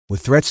With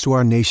threats to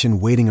our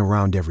nation waiting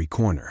around every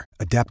corner,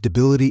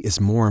 adaptability is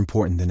more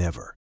important than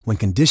ever. When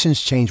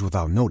conditions change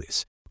without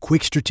notice,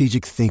 quick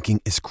strategic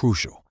thinking is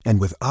crucial.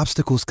 And with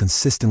obstacles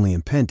consistently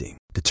impending,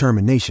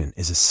 determination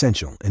is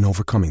essential in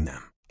overcoming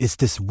them. It's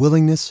this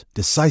willingness,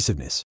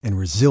 decisiveness, and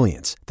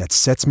resilience that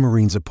sets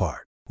Marines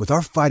apart. With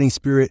our fighting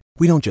spirit,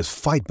 we don't just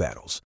fight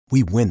battles,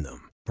 we win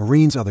them.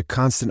 Marines are the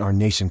constant our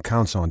nation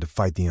counts on to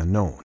fight the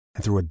unknown.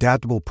 And through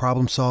adaptable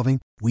problem solving,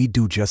 we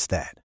do just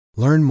that.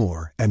 Learn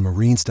more at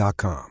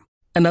marines.com.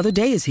 Another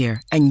day is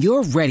here, and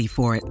you're ready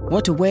for it.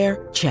 What to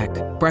wear? Check.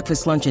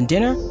 Breakfast, lunch, and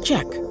dinner?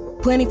 Check.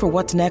 Planning for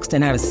what's next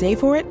and how to save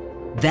for it?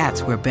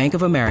 That's where Bank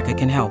of America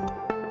can help.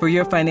 For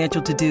your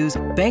financial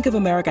to-dos, Bank of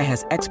America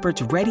has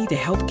experts ready to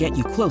help get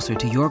you closer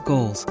to your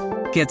goals.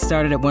 Get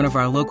started at one of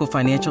our local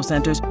financial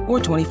centers or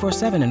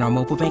 24/7 in our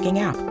mobile banking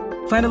app.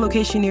 Find a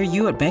location near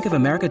you at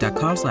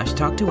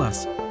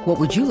bankofamerica.com/talktous. What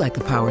would you like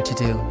the power to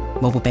do?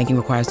 Mobile banking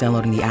requires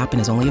downloading the app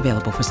and is only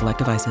available for select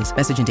devices.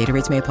 Message and data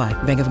rates may apply.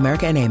 Bank of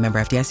America N.A., member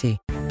FDIC.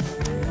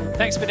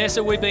 Thanks,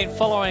 Vanessa. We've been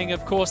following,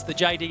 of course, the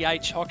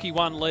JDH Hockey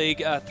One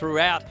League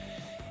throughout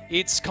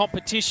its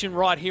competition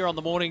right here on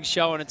the morning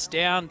show, and it's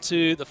down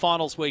to the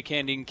finals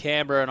weekend in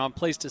Canberra, and I'm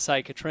pleased to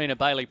say Catriona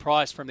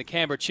Bailey-Price from the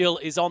Canberra Chill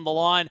is on the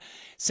line.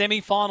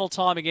 Semi-final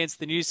time against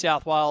the New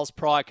South Wales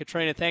Pride.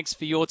 Catriona, thanks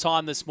for your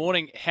time this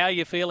morning. How are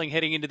you feeling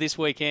heading into this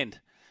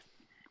weekend?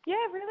 Yeah,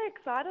 really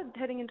excited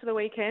heading into the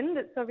weekend.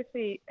 It's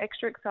obviously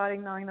extra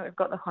exciting knowing that we've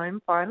got the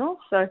home final,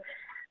 so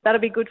that'll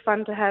be good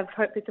fun to have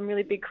hopefully some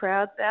really big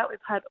crowds out. We've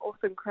had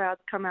awesome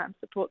crowds come out and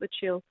support the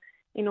Chill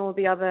in all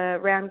the other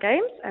round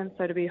games, and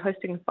so to be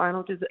hosting the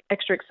finals is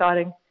extra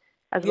exciting,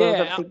 as well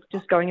as obviously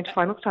just going into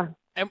finals time.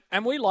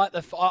 And we like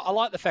I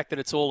like the fact that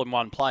it's all in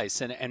one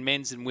place, and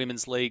men's and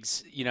women's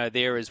leagues,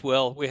 there as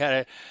well. We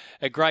had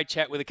a great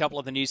chat with a couple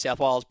of the New South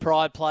Wales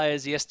Pride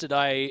players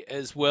yesterday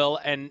as well,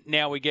 and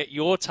now we get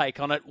your take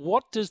on it.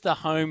 What does the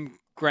home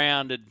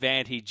ground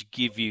advantage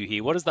give you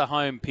here? What does the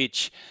home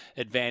pitch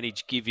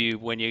advantage give you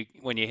when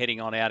you're heading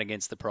on out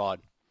against the Pride?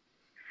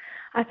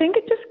 I think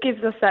it just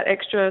gives us that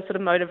extra sort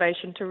of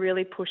motivation to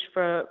really push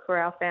for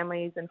our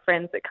families and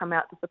friends that come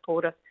out to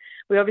support us.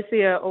 We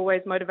obviously are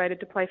always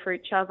motivated to play for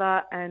each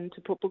other and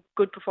to put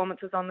good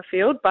performances on the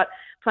field, but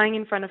playing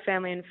in front of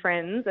family and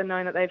friends and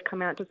knowing that they've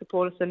come out to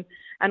support us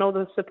and all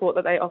the support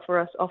that they offer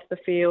us off the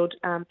field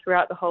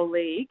throughout the whole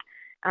league,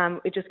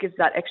 it just gives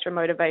that extra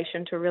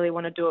motivation to really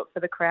want to do it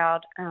for the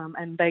crowd.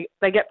 And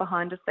they get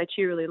behind us, they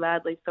cheer really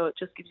loudly, so it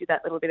just gives you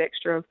that little bit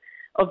extra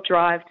of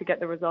drive to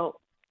get the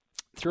result.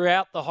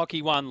 Throughout the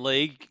Hockey One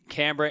League,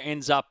 Canberra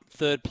ends up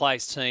third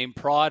place team.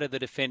 Pride are the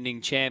defending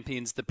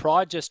champions. The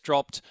Pride just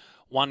dropped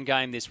one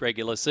game this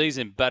regular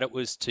season, but it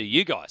was to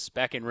you guys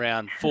back in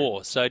round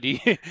 4. So do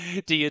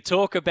you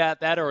talk about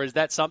that, or is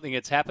that something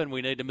that's happened?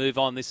 We need to move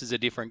on. This is a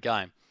different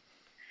game.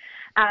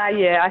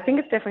 Yeah, I think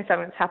it's definitely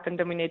something that's happened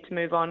and we need to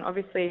move on.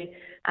 Obviously,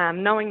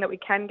 knowing that we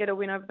can get a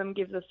win over them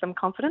gives us some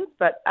confidence,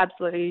 but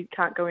absolutely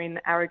can't go in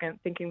arrogant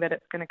thinking that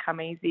it's going to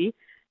come easy.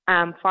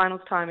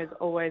 Finals time is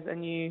always a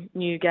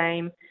new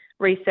game.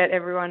 Reset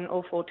everyone,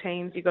 all 4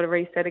 teams. You've got to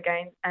reset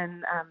again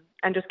and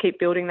just keep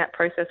building that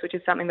process, which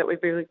is something that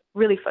we're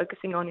really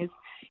focusing on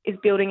is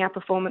building our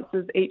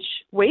performances each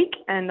week.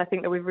 And I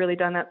think that we've really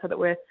done that so that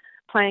we're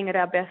playing at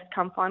our best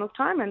come finals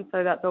time. And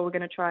so that's all we're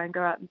going to try and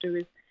go out and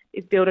do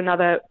is build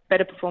another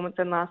better performance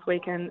than last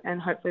week,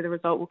 and hopefully the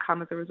result will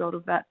come as a result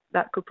of that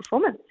good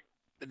performance.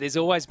 There's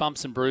always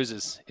bumps and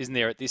bruises, isn't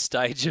there, at this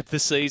stage of the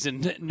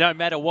season, no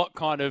matter what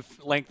kind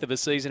of length of a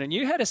season. And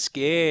you had a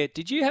scare.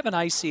 Did you have an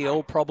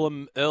ACL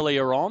problem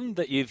earlier on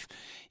that you've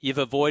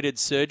avoided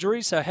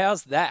surgery? So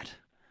how's that?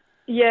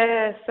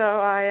 Yeah, so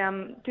I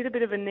did a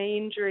bit of a knee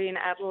injury in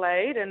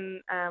Adelaide,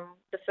 and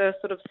the first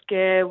sort of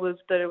scare was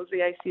that it was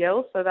the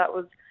ACL. So that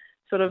was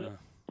sort of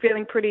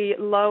feeling pretty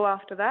low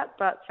after that.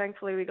 But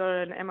thankfully we got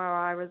an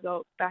MRI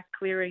result back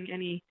clearing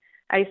any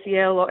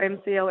ACL or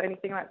MCL,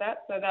 anything like that.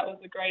 So that was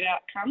a great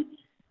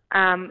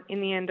outcome.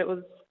 In the end, it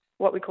was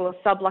what we call a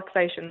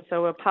subluxation,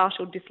 so a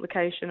partial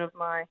dislocation of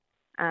my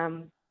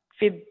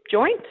fib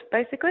joint,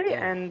 basically.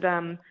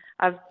 And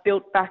I've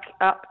built back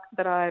up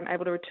that I'm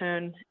able to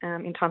return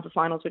in time for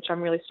finals, which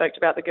I'm really stoked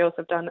about. The girls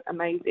have done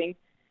amazing,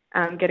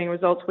 getting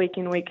results week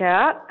in, week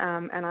out.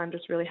 And I'm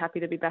just really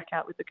happy to be back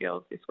out with the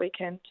girls this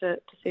weekend to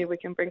see if we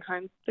can bring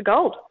home the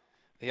gold.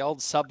 The old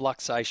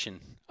subluxation.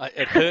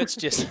 It hurts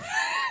just...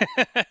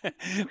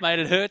 Mate,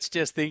 it hurts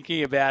just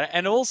thinking about it.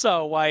 And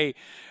also away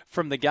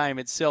from the game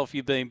itself,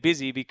 you've been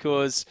busy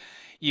because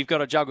you've got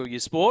to juggle your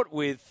sport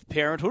with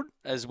parenthood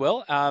as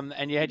well.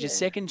 And you had your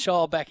second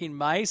child back in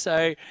May.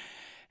 So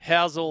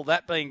how's all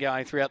that been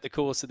going throughout the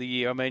course of the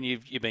year? I mean,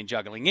 you've been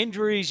juggling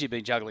injuries, you've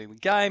been juggling the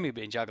game, you've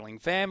been juggling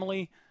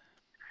family.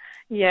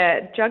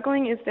 Yeah,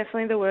 juggling is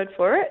definitely the word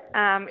for it.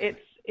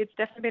 It's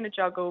definitely been a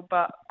juggle,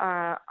 but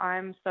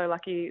I'm so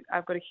lucky.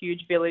 I've got a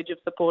huge village of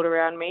support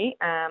around me.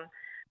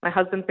 My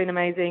husband's been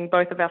amazing.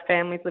 Both of our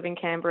families live in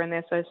Canberra and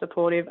they're so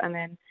supportive. And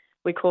then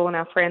we call on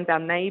our friends. Our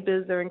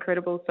neighbours are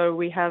incredible. So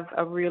we have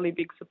a really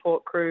big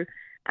support crew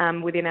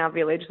within our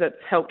village that's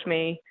helped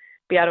me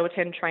be able to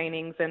attend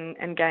trainings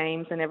and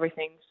games and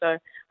everything. So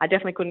I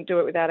definitely couldn't do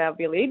it without our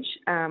village.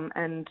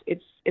 And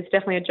it's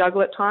definitely a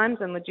juggle at times,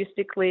 and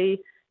logistically,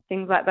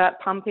 things like that,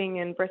 pumping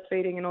and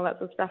breastfeeding and all that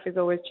sort of stuff is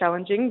always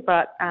challenging.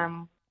 But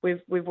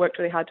we've worked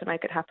really hard to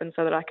make it happen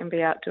so that I can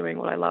be out doing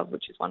what I love,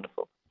 which is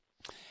wonderful.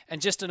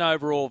 And just an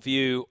overall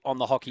view on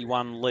the Hockey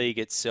One League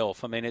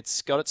itself. I mean,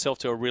 it's got itself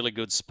to a really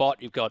good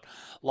spot. You've got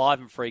live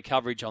and free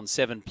coverage on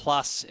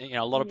 7+. You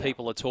know, a lot of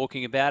people are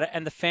talking about it.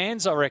 And the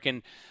fans, I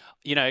reckon,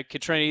 you know,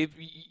 Catriona,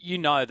 you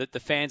know that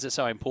the fans are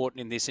so important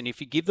in this. And if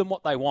you give them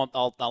what they want,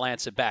 they'll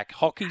answer back.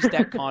 Hockey's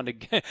that kind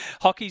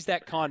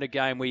of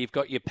game where you've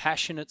got your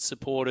passionate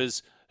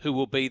supporters who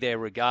will be there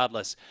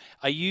regardless.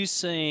 Are you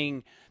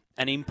seeing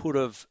an input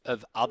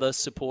of other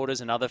supporters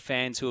and other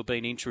fans who have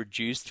been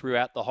introduced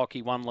throughout the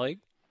Hockey One League?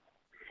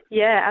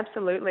 Yeah,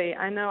 absolutely.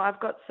 I know I've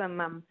got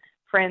some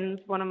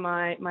friends. One of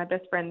my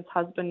best friend's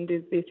husband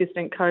is the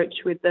assistant coach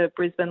with the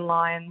Brisbane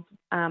Lions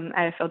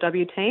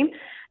AFLW team,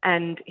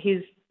 and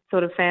his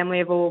sort of family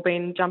have all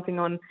been jumping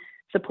on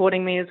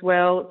supporting me as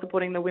well,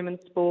 supporting the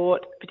women's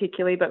sport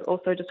particularly, but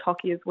also just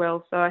hockey as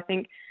well. So I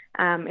think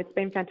it's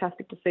been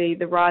fantastic to see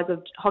the rise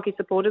of hockey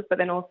supporters, but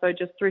then also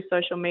just through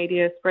social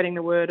media, spreading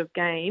the word of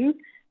games,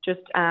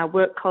 just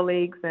work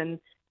colleagues and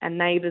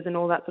neighbours and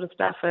all that sort of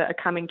stuff are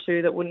coming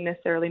too that wouldn't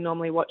necessarily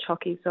normally watch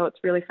hockey. So it's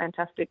really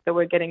fantastic that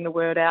we're getting the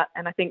word out.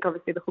 And I think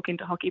obviously the Hook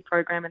Into Hockey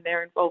program and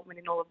their involvement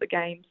in all of the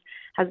games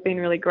has been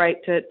really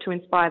great to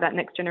inspire that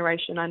next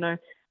generation. I know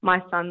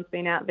my son's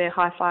been out there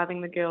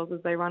high-fiving the girls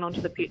as they run onto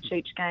the pitch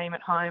each game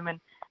at home,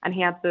 and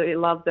he absolutely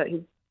loves it.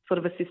 He's sort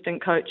of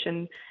assistant coach,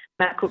 and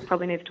Matt Cook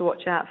probably needs to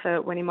watch out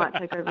for when he might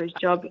take over his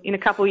job in a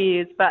couple of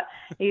years. But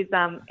he's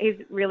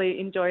really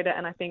enjoyed it,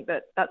 and I think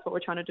that's what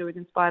we're trying to do, is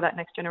inspire that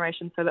next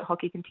generation so that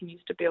hockey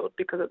continues to build,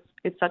 because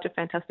it's such a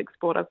fantastic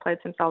sport. I've played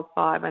since I was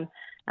 5, and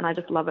I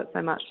just love it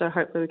so much. So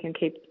hopefully we can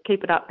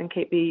keep it up and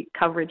keep the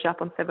coverage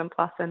up on 7+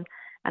 and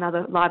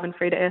other live and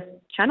free-to-air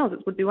channels.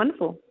 It would be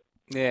wonderful.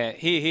 Yeah,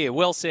 here.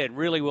 Well said,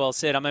 really well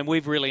said. I mean,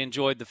 we've really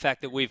enjoyed the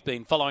fact that we've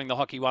been following the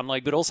Hockey One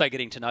League, but also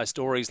getting to know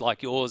stories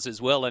like yours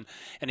as well, and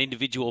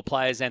individual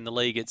players and the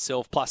league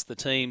itself, plus the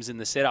teams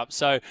and the setup.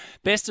 So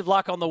best of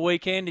luck on the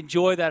weekend.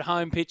 Enjoy that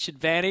home pitch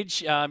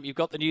advantage. You've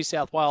got the New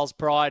South Wales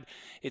Pride.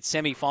 It's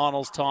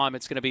semi-finals time.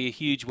 It's going to be a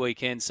huge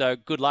weekend. So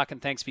good luck,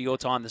 and thanks for your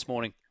time this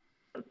morning.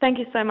 Thank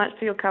you so much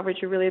for your coverage.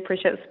 We really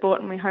appreciate the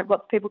sport, and we hope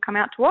lots of people come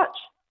out to watch.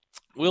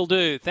 Will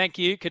do. Thank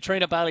you.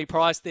 Catriona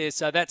Bailey-Price there.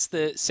 So that's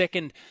the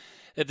second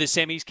of the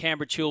semis,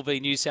 Canberra Chill v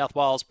New South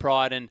Wales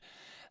Pride, and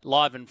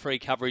live and free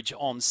coverage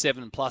on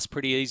 7+.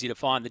 Pretty easy to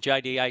find. The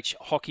JDH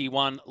Hockey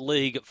One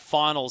League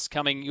finals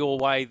coming your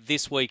way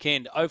this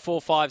weekend.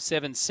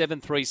 0457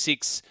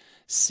 736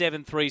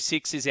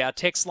 736 is our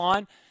text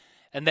line.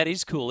 And that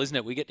is cool, isn't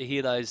it? We get to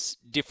hear those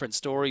different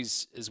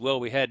stories as well.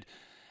 We had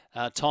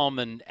Tom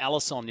and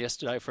Alice on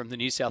yesterday from the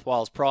New South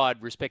Wales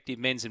Pride, respective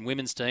men's and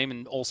women's team,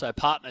 and also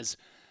partners.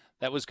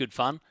 That was good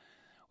fun.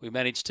 We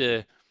managed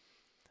to...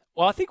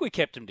 Well, I think we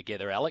kept them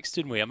together, Alex,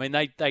 didn't we? I mean,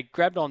 they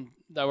grabbed on,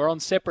 they were on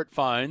separate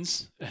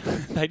phones.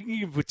 They didn't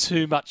give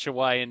too much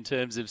away in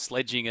terms of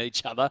sledging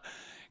each other.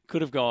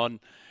 Could have gone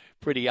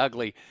pretty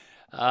ugly.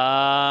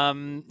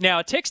 Now,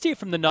 a text here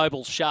from the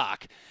Noble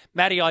Shark.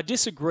 Matty, I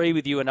disagree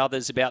with you and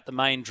others about the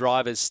main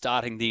drivers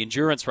starting the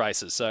endurance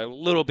races. So a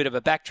little bit of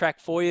a backtrack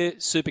for you.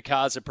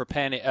 Supercars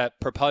are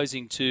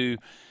proposing to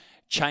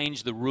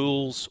change the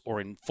rules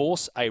or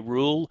enforce a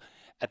rule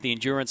at the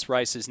endurance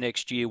races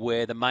next year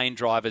where the main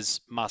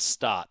drivers must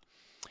start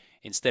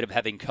instead of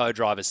having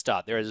co-drivers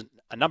start. There is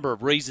a number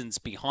of reasons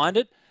behind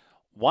it.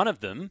 One of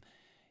them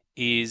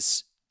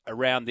is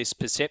around this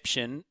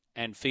perception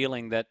and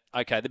feeling that,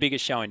 okay, the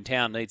biggest show in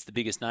town needs the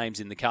biggest names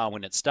in the car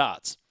when it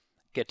starts.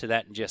 Get to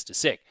that in just a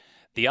sec.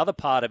 The other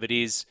part of it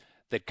is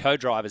that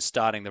co-drivers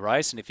starting the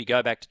race, and if you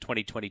go back to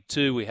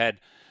 2022, we had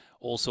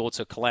all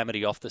sorts of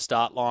calamity off the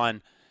start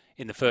line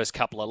in the first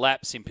couple of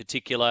laps in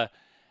particular,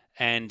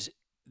 and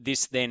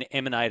this then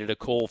emanated a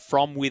call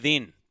from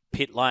within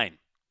pit lane,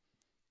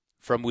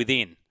 from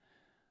within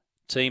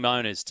team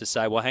owners to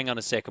say, well, hang on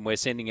a second, we're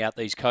sending out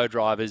these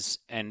co-drivers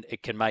and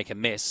it can make a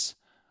mess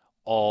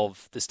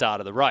of the start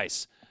of the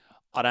race.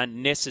 I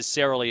don't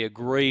necessarily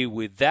agree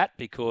with that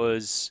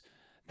because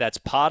that's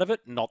part of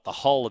it, not the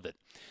whole of it.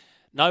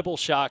 Noble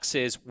Shark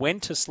says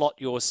when to slot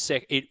your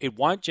it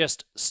won't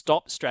just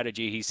stop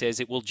strategy, he says,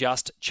 it will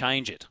just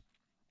change it.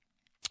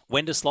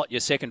 When to slot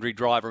your secondary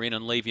driver in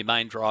and leave your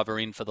main driver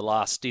in for the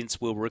last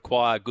stints will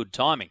require good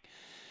timing.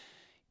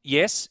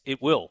 Yes, it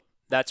will.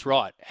 That's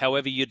right.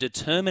 However, you're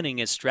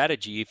determining a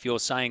strategy if you're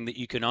saying that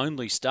you can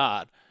only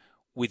start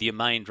with your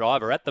main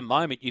driver. At the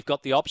moment, you've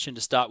got the option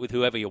to start with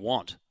whoever you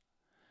want.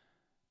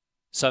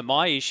 So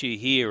my issue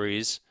here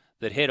is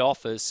that head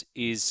office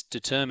is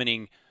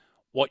determining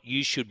what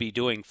you should be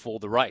doing for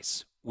the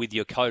race with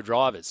your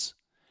co-drivers.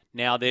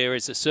 Now, there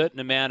is a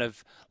certain amount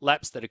of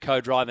laps that a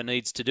co-driver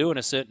needs to do and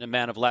a certain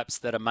amount of laps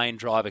that a main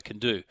driver can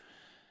do.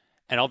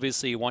 And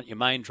obviously you want your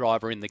main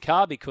driver in the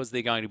car because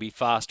they're going to be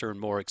faster and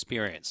more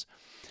experienced.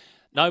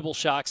 Noble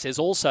Shark says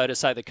also to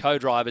say the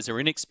co-drivers are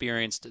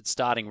inexperienced at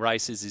starting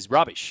races is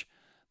rubbish.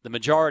 The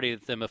majority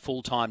of them are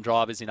full-time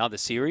drivers in other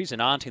series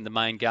and aren't in the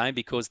main game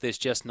because there's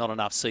just not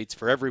enough seats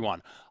for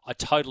everyone. I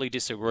totally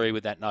disagree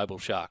with that, Noble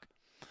Shark.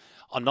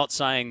 I'm not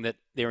saying that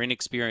they're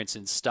inexperienced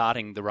in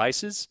starting the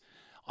races.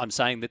 I'm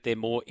saying that they're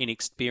more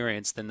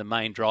inexperienced than the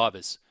main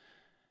drivers.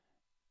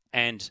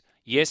 And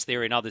yes,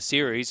 they're in other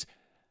series,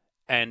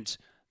 and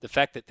the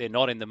fact that they're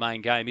not in the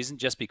main game isn't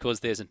just because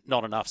there's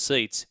not enough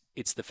seats.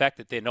 It's the fact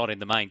that they're not in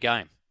the main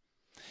game.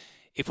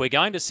 If we're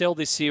going to sell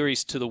this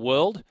series to the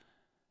world,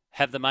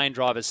 have the main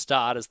drivers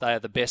start as they are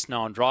the best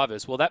known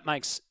drivers, well, that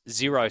makes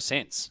zero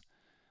sense.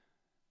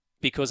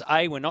 Because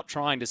A, we're not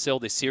trying to sell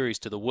this series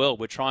to the world.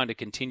 We're trying to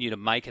continue to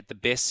make it the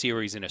best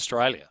series in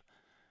Australia.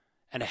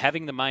 And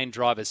having the main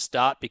drivers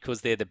start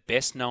because they're the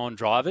best known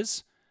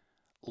drivers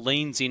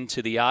leans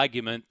into the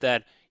argument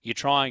that you're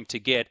trying to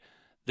get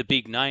the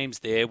big names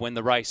there when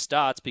the race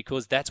starts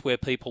because that's where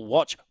people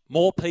watch.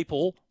 More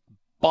people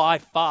by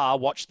far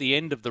watch the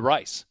end of the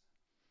race.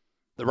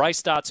 The race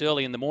starts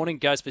early in the morning,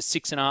 goes for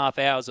 6.5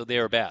 hours or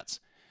thereabouts.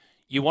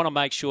 You want to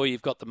make sure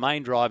you've got the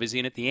main drivers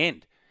in at the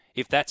end,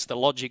 if that's the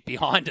logic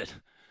behind it.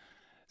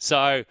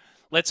 So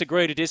let's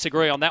agree to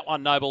disagree on that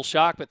one, Noble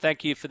Shark, but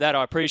thank you for that.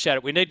 I appreciate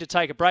it. We need to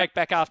take a break.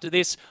 Back after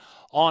this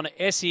on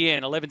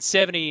SEN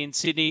 1170 in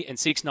Sydney and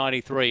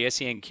 693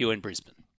 SENQ in Brisbane.